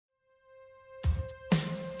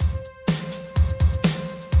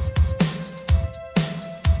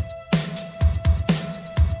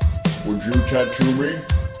tattoo me?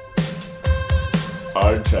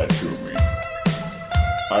 I'd tattoo me.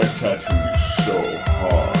 I'd tattoo me so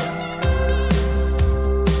hard.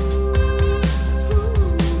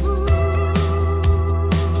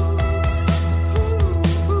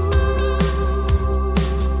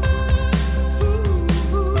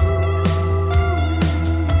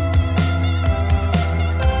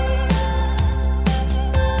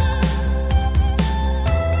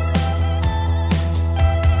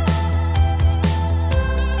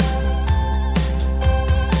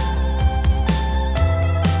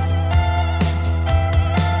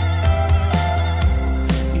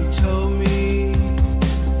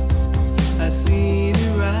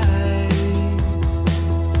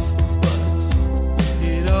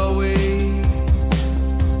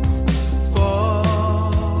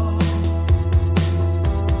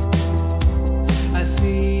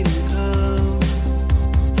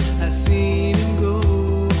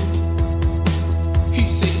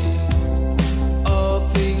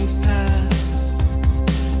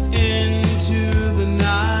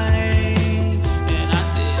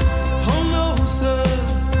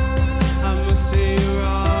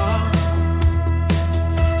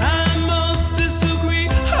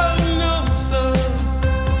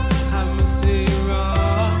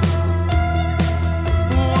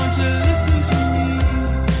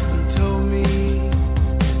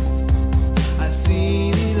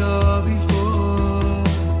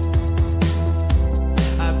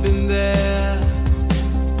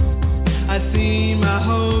 See my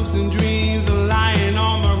hopes and dreams are lying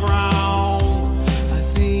on the ground. I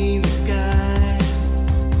see the sky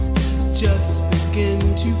just begin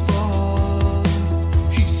to fall.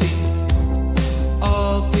 He said,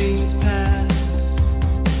 all things pass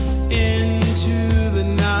into the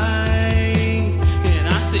night. And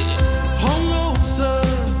I said, oh no, sir,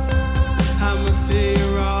 I must say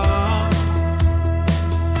you're wrong.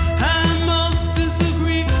 I must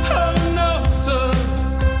disagree. Oh no, sir,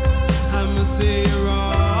 I must say you're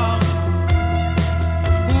wrong.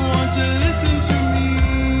 Won't you listen to me?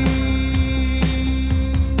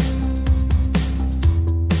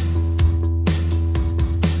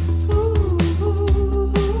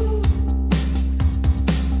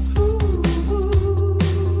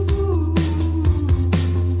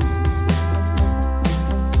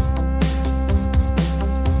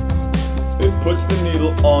 It puts the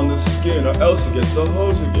needle on the skin, or else it gets the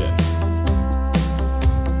hose again.